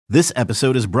This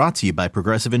episode is brought to you by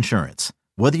Progressive Insurance.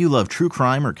 Whether you love true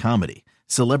crime or comedy,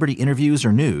 celebrity interviews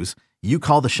or news, you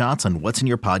call the shots on what's in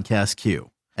your podcast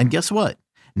queue. And guess what?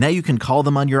 Now you can call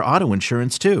them on your auto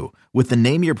insurance too with the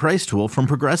Name Your Price tool from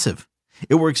Progressive.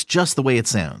 It works just the way it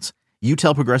sounds. You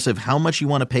tell Progressive how much you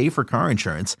want to pay for car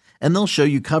insurance, and they'll show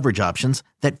you coverage options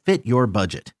that fit your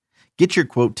budget. Get your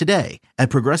quote today at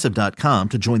Progressive.com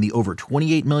to join the over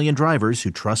 28 million drivers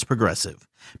who trust Progressive.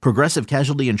 Progressive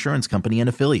Casualty Insurance Company and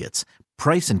Affiliates.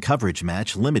 Price and coverage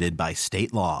match limited by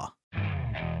state law.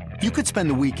 You could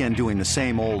spend the weekend doing the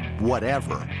same old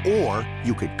whatever, or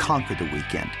you could conquer the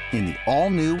weekend in the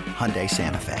all-new Hyundai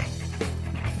Santa Fe.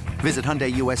 Visit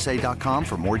HyundaiUSA.com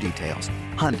for more details.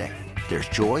 Hyundai, there's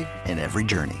joy in every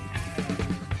journey.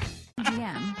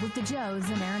 GM with the Joes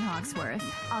and Aaron Hawksworth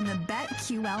on the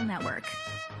BetQL Network.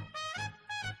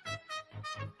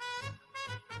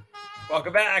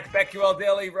 Welcome back. BetQL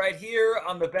Daily right here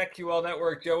on the BetQL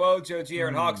Network. Joe O, Joe G,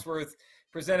 Aaron Hawksworth,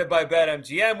 presented by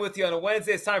BetMGM with you on a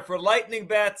Wednesday. It's time for lightning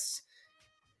bets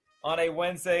on a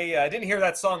Wednesday. I didn't hear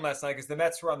that song last night because the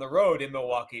Mets were on the road in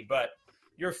Milwaukee, but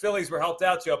your Phillies were helped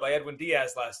out, Joe, by Edwin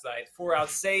Diaz last night. 4-out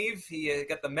save. He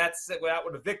got the Mets out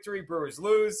with a victory. Brewers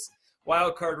lose.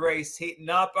 Wild card race heating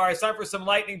up. All right, it's time for some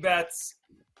lightning bets.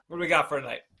 What do we got for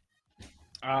tonight?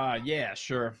 Yeah,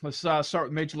 sure. Let's start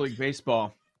with Major League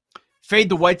Baseball. Fade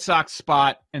the White Sox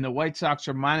spot, and the White Sox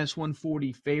are minus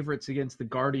 140 favorites against the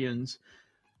Guardians.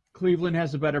 Cleveland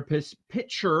has a better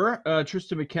pitcher.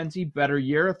 Tristan McKenzie, better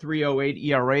year, 3.08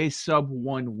 ERA,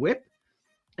 sub-1 whip.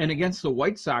 And against the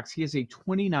White Sox, he has a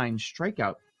 29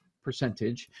 strikeout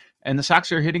percentage, and the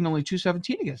Sox are hitting only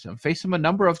 217 against him. Faced him a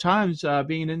number of times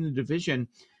being in the division.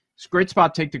 It's a great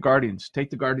spot. Take the Guardians.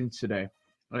 Take the Guardians today.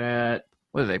 At,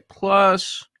 what are they,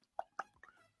 plus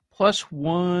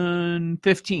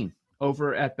 115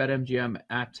 over at BetMGM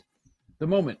at the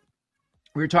moment.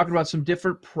 We were talking about some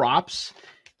different props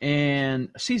and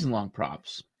season-long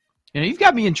props. You know, you've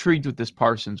got me intrigued with this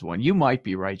Parsons one. You might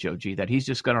be right, Joe G, that he's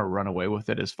just going to run away with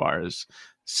it as far as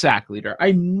sack leader.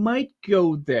 I might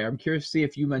go there. I'm curious to see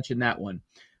if you mentioned that one.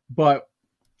 But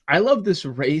I love this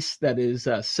race that is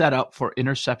set up for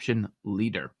interception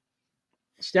leader.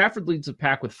 Stafford leads the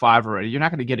pack with 5 already. You're not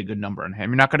going to get a good number on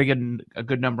him. You're not going to get a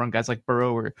good number on guys like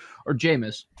Burrow or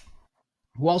Jameis,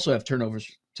 who also have turnovers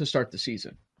to start the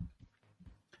season.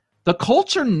 The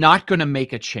Colts are not going to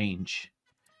make a change.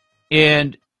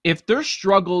 And if their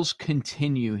struggles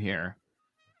continue here,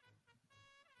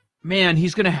 man,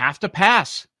 he's going to have to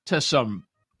pass to some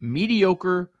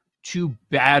mediocre to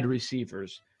bad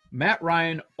receivers. Matt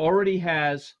Ryan already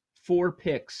has 4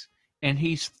 picks, and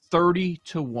he's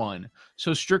 30-1.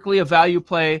 So strictly a value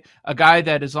play, a guy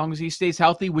that as long as he stays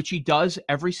healthy, which he does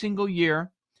every single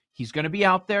year, he's going to be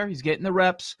out there. He's getting the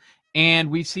reps, and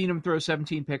we've seen him throw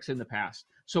 17 picks in the past.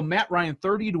 So Matt Ryan,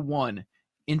 30-1.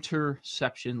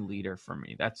 Interception leader for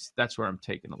me. That's where I'm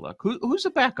taking a look. Who's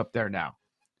the backup there now?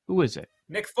 Who is it?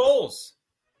 Nick Foles.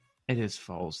 It is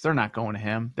Foles. They're not going to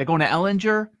him. They going to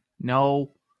Ellinger?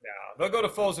 No. No, they'll go to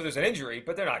Foles if there's an injury,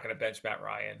 but they're not going to bench Matt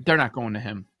Ryan. They're not going to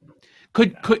him.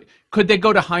 Could they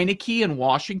go to Heineke in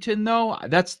Washington though?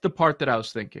 That's the part that I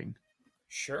was thinking.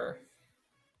 Sure.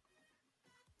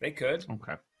 They could.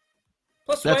 Okay.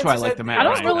 Plus, that's why I like the Matt I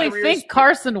Ryan. don't really think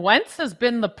Carson Wentz has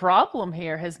been the problem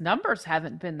here. His numbers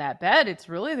haven't been that bad. It's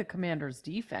really the Commanders'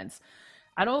 defense.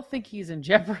 I don't think he's in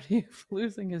jeopardy of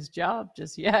losing his job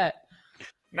just yet.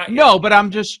 No, but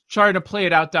I'm just trying to play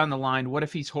it out down the line. What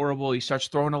if he's horrible? He starts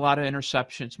throwing a lot of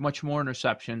interceptions, much more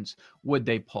interceptions. Would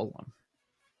they pull him?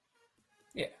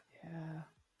 Yeah.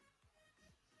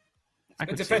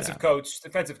 Defensive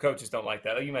coaches don't like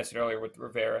that. Like you mentioned earlier with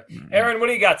Rivera. Mm-hmm. Aaron, what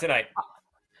do you got tonight?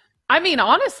 I mean,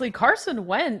 honestly, Carson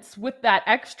Wentz with that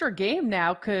extra game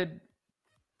now could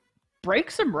break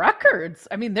some records.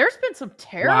 I mean, there's been some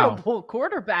terrible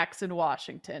quarterbacks in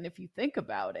Washington, if you think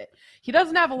about it. He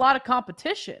doesn't have a lot of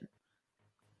competition.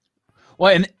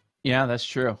 Well, and yeah, that's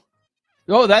true.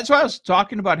 Oh, that's why I was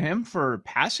talking about him for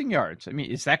passing yards. I mean,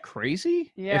 is that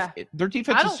crazy? Yeah. If their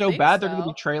defense is so bad, they're going to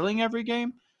be trailing every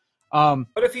game. But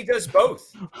if he does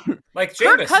both, like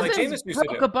Kirk Jameis, Cousins used to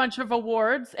broke do. a bunch of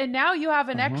awards, and now you have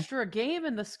an extra game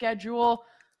in the schedule.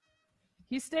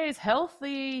 He stays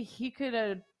healthy. He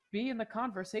could be in the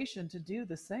conversation to do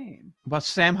the same. About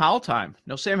Sam Howell time?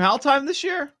 No Sam Howell time this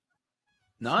year?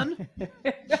 None?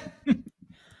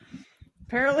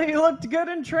 Apparently he looked good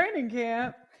in training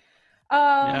camp.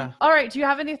 All right. Do you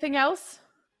have anything else?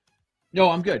 No,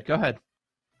 I'm good. Go ahead.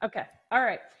 Okay. All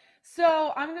right.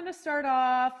 So I'm going to start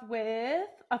off with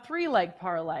a 3-leg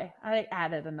parlay. I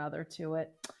added another to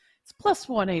it. It's plus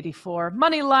 184.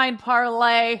 Money line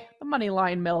parlay. The money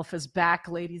line MILF is back,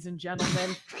 ladies and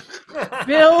gentlemen.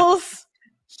 Bills,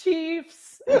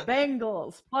 Chiefs,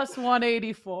 Bengals, plus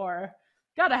 184.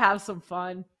 Gotta have some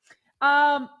fun.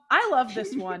 I love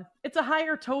this one. It's a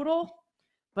higher total,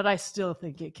 but I still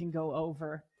think it can go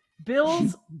over.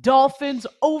 Bills, Dolphins,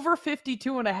 over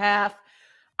 52.5.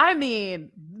 I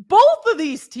mean, both of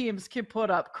these teams can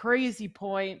put up crazy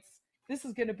points. This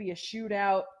is going to be a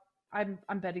shootout. I'm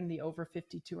betting the over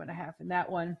 52.5 in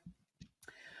that one.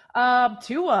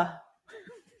 Tua.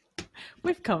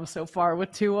 We've come so far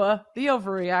with Tua. The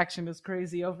overreaction is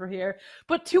crazy over here.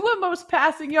 But Tua most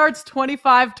passing yards,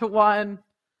 25-1.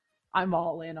 I'm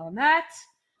all in on that.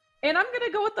 And I'm going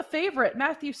to go with the favorite,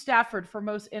 Matthew Stafford, for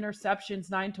most interceptions,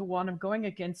 9-1. I'm going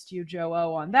against you, Joe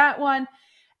O, on that one.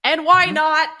 And why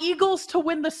not? Eagles to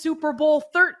win the Super Bowl,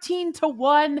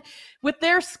 13-1. With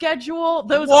their schedule,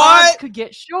 those odds could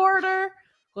get shorter.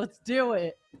 Let's do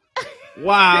it.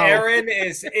 Wow. Aaron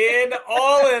is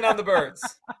all in on the Birds.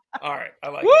 All right, I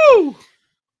like Woo! it.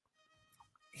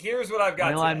 Here's what I've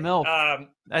got Moneyline today. MILF.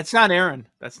 That's not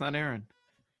Aaron.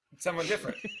 Someone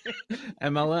different.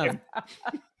 MLM.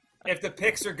 If the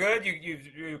picks are good,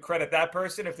 you credit that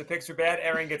person. If the picks are bad,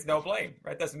 Aaron gets no blame.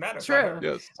 Right? Doesn't matter. True.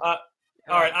 Yes.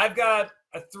 All right, I've got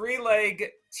a 3-leg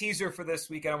teaser for this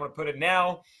week. I'm going to put it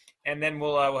now, and then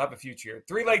we'll have a future.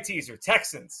 3-leg teaser: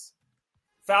 Texans,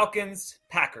 Falcons,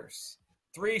 Packers.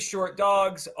 3 short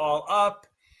dogs, all up.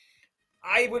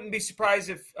 I wouldn't be surprised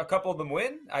if a couple of them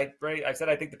win. I said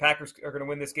I think the Packers are going to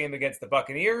win this game against the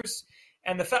Buccaneers,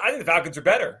 and I think the Falcons are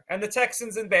better. And the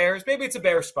Texans and Bears, maybe it's a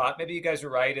Bear spot. Maybe you guys are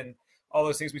right, and all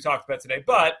those things we talked about today.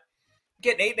 But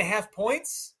getting 8.5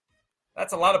 points.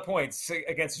 That's a lot of points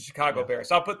against the Chicago Bears.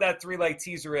 So I'll put that 3-leg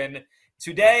teaser in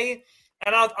today,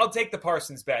 and I'll take the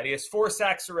Parsons bet. He has 4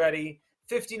 sacks already,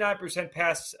 59%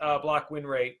 pass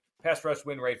rush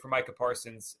win rate for Micah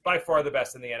Parsons, by far the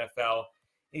best in the NFL.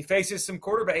 He faces some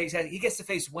quarterbacks. He gets to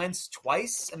face Wentz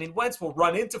twice. I mean, Wentz will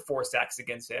run into 4 sacks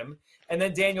against him. And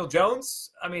then Daniel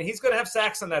Jones, I mean, he's going to have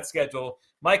sacks on that schedule.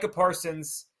 Micah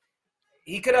Parsons,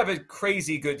 he could have a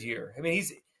crazy good year. I mean,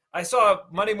 I saw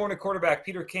Monday morning quarterback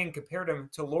Peter King compared him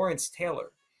to Lawrence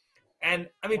Taylor. And,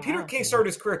 I mean, wow. Peter King started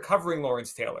his career covering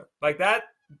Lawrence Taylor. Like, that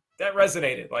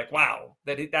resonated. Like, wow,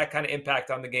 that kind of impact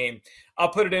on the game. I'll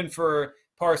put it in for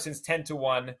Parsons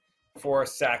 10-1 for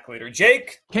sack leader.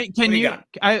 Jake, can you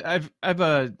I have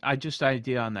a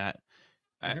idea on that.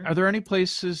 Mm-hmm. Are there any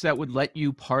places that would let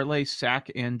you parlay sack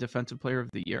and defensive player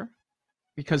of the year?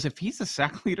 Because if he's a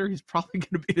sack leader, he's probably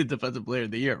going to be the defensive player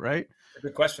of the year, right?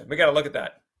 Good question. We got to look at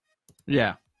that.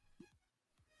 Yeah.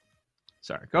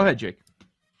 Sorry. Go ahead, Jake.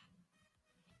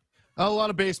 A lot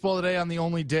of baseball today on the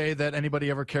only day that anybody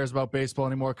ever cares about baseball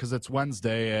anymore because it's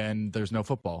Wednesday and there's no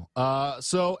football.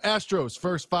 So Astros,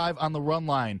 first 5 on the run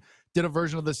line. Did a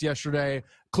version of this yesterday.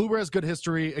 Kluber has good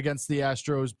history against the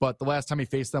Astros, but the last time he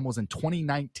faced them was in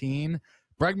 2019.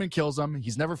 Bregman kills him.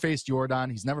 He's never faced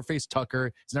Jordan. He's never faced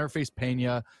Tucker. He's never faced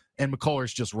Pena. And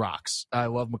McCullers just rocks. I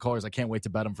love McCullers. I can't wait to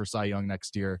bet him for Cy Young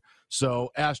next year. So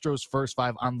Astros first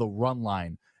 5 on the run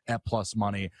line at plus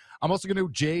money. I'm also going to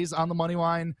do Jays on the money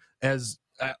line as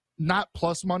not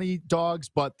plus money dogs,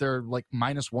 but they're like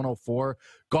minus 104.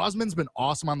 Gosman's been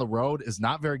awesome on the road, is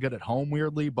not very good at home,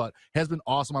 weirdly, but has been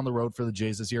awesome on the road for the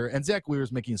Jays this year. And Zach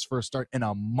Wheeler's making his first start in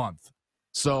a month.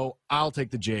 So I'll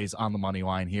take the Jays on the money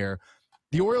line here.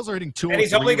 The Orioles are hitting 2. And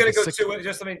he's only going to go 2.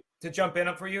 Just to jump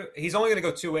in for you, he's only going to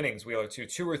go 2 innings, Wheeler,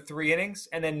 2 or 3 innings,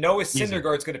 and then Noah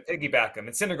Syndergaard's going to piggyback him.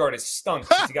 And Syndergaard has stunk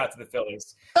since he got to the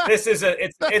Phillies. This is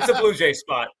it's a Blue Jay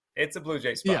spot. It's a Blue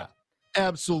Jay spot. Yeah,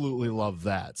 absolutely love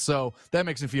that. So that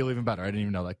makes me feel even better. I didn't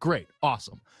even know that. Great,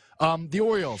 awesome. The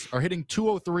Orioles are hitting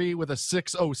 203 with a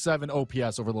 607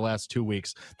 OPS over the last 2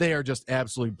 weeks. They are just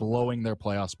absolutely blowing their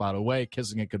playoff spot away,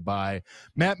 kissing it goodbye.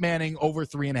 Matt Manning over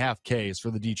 3.5 Ks for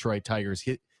the Detroit Tigers.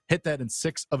 Hit that in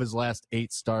 6 of his last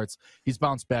 8 starts. He's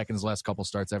bounced back in his last couple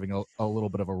starts, having a little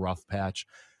bit of a rough patch.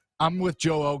 I'm with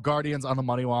Joe O. Guardians on the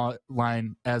money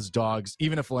line as dogs.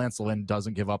 Even if Lance Lynn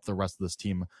doesn't give up, the rest of this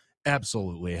team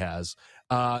absolutely has.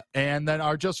 And then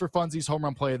our Just for Funsies home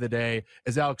run play of the day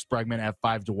is Alex Bregman at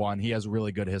 5-1. He has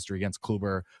really good history against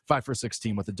Kluber. 5 for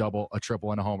 16 with a double, a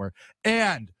triple, and a homer.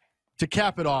 And to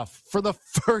cap it off, for the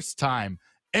first time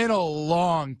in a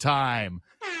long time,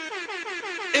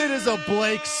 it is a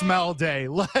Blake Snell day.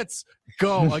 Let's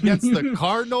go against the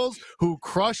Cardinals, who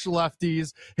crush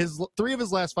lefties. 3 of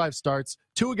his last 5 starts,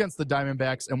 2 against the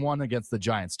Diamondbacks and 1 against the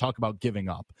Giants. Talk about giving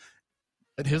up.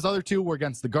 his other two were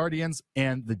against the Guardians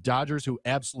and the Dodgers, who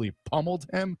absolutely pummeled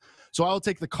him. So I'll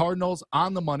take the Cardinals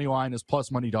on the money line as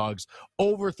plus money dogs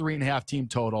over 3.5 team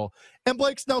total. And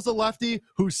Blake Snell's a lefty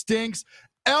who stinks.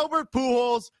 Albert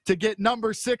Pujols to get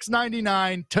number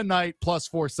 699 tonight plus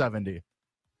 470.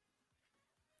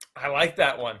 I like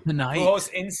that one. Tonight? Pujols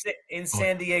in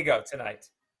San Diego tonight.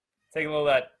 Take a little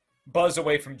of that buzz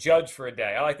away from Judge for a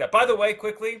day. I like that. By the way,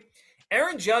 quickly,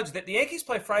 Aaron Judge, that the Yankees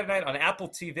play Friday night on Apple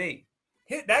TV.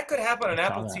 That could happen on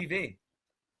Apple TV.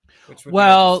 Which would be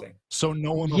interesting. So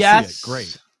no one will see it.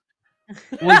 Great.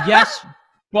 Well, yes,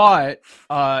 but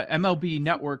MLB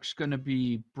Network's going to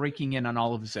be breaking in on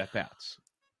all of his at-bats.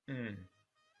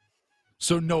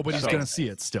 So nobody's going to see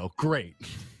it still. Great.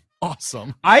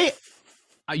 Awesome.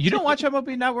 You don't watch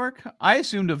MLB Network? I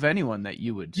assumed of anyone that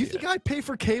you would. You think I pay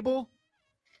for cable?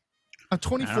 I'm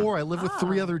 24. I live with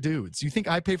 3 other dudes. You think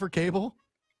I pay for cable?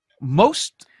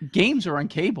 Most games are on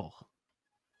cable.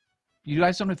 You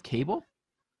guys don't have cable?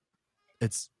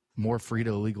 It's more free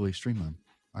to illegally stream them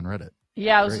on Reddit.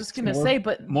 Yeah, I was just going to say,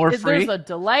 but there's a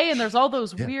delay and there's all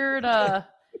those weird,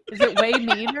 is it way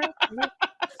meaner?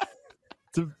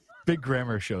 It's a big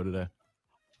grammar show today.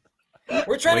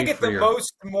 We're trying to get the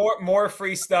most, more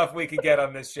free stuff we could get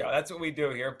on this show. That's what we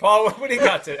do here. Paul, what do you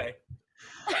got today?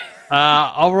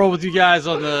 I'll roll with you guys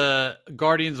on the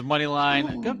Guardians money line.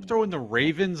 I'm going to throw in the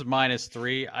Ravens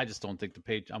 -3. I just don't think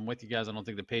I'm with you guys. I don't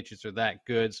think the Patriots are that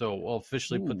good. So we'll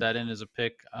officially put that in as a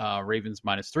pick. Ravens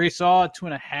 -3. Saw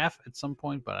 2.5 at some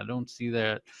point, but I don't see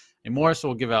that anymore. So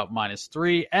we'll give out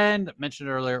 -3. And mentioned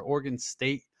earlier, Oregon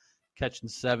State catching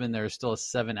 7. There's still a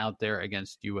 7 out there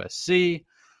against USC.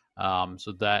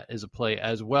 So that is a play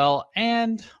as well.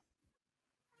 And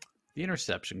the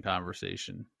interception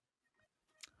conversation.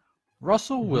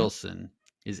 Russell Wilson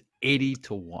is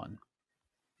 80-1.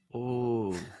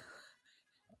 Oh,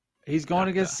 he's going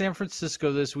against San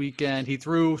Francisco this weekend. He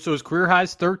threw, so his career high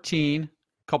is 13 a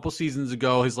couple seasons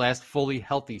ago. His last fully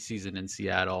healthy season in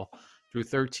Seattle threw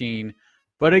 13.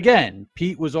 But again,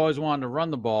 Pete was always wanting to run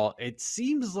the ball. It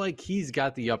seems like he's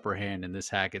got the upper hand in this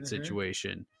Hackett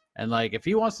situation. And like, if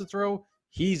he wants to throw,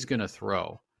 he's going to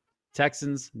throw.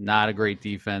 Texans, not a great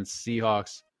defense.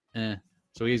 Seahawks,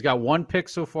 So he's got 1 pick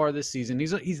so far this season.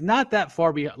 He's not that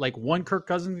far behind. Like 1 Kirk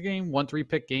Cousins game, 1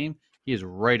 3-pick game. He is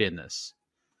right in this.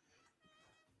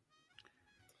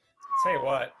 Tell you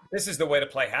what, this is the way to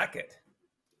play Hackett.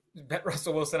 Bet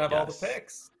Russell Wilson have all the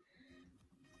picks.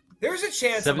 There's a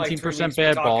chance 17%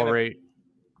 bad ball rate.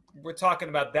 We're talking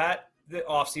about the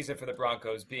offseason for the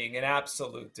Broncos being an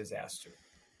absolute disaster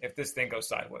if this thing goes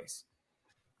sideways.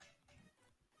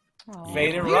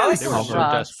 Fade and Russ. They were so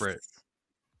desperate.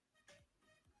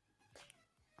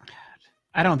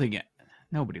 I don't think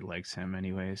nobody likes him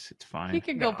anyways. It's fine. He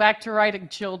can go back to writing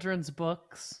children's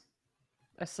books.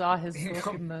 I saw his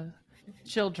book in the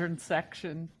children's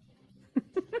section.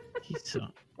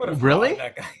 Really?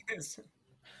 That guy is.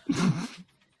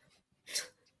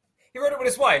 He wrote it with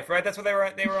his wife, right? That's what they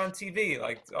were on TV,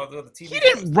 like all the TV. He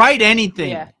didn't write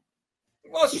anything. Yeah.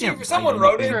 Well, someone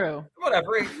wrote it. True.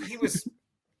 Whatever. He was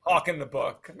hawking the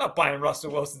book. I'm not buying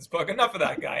Russell Wilson's book. Enough of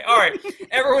that guy. All right.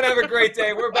 Everyone have a great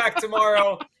day. We're back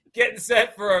tomorrow getting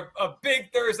set for a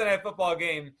big Thursday night football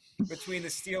game between the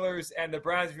Steelers and the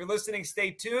Browns. If you're listening,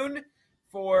 stay tuned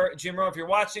for Jim Rome. If you're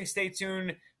watching, stay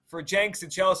tuned for Jenks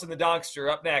and Chelsea and the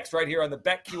Donkster up next right here on the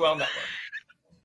BetQL Network.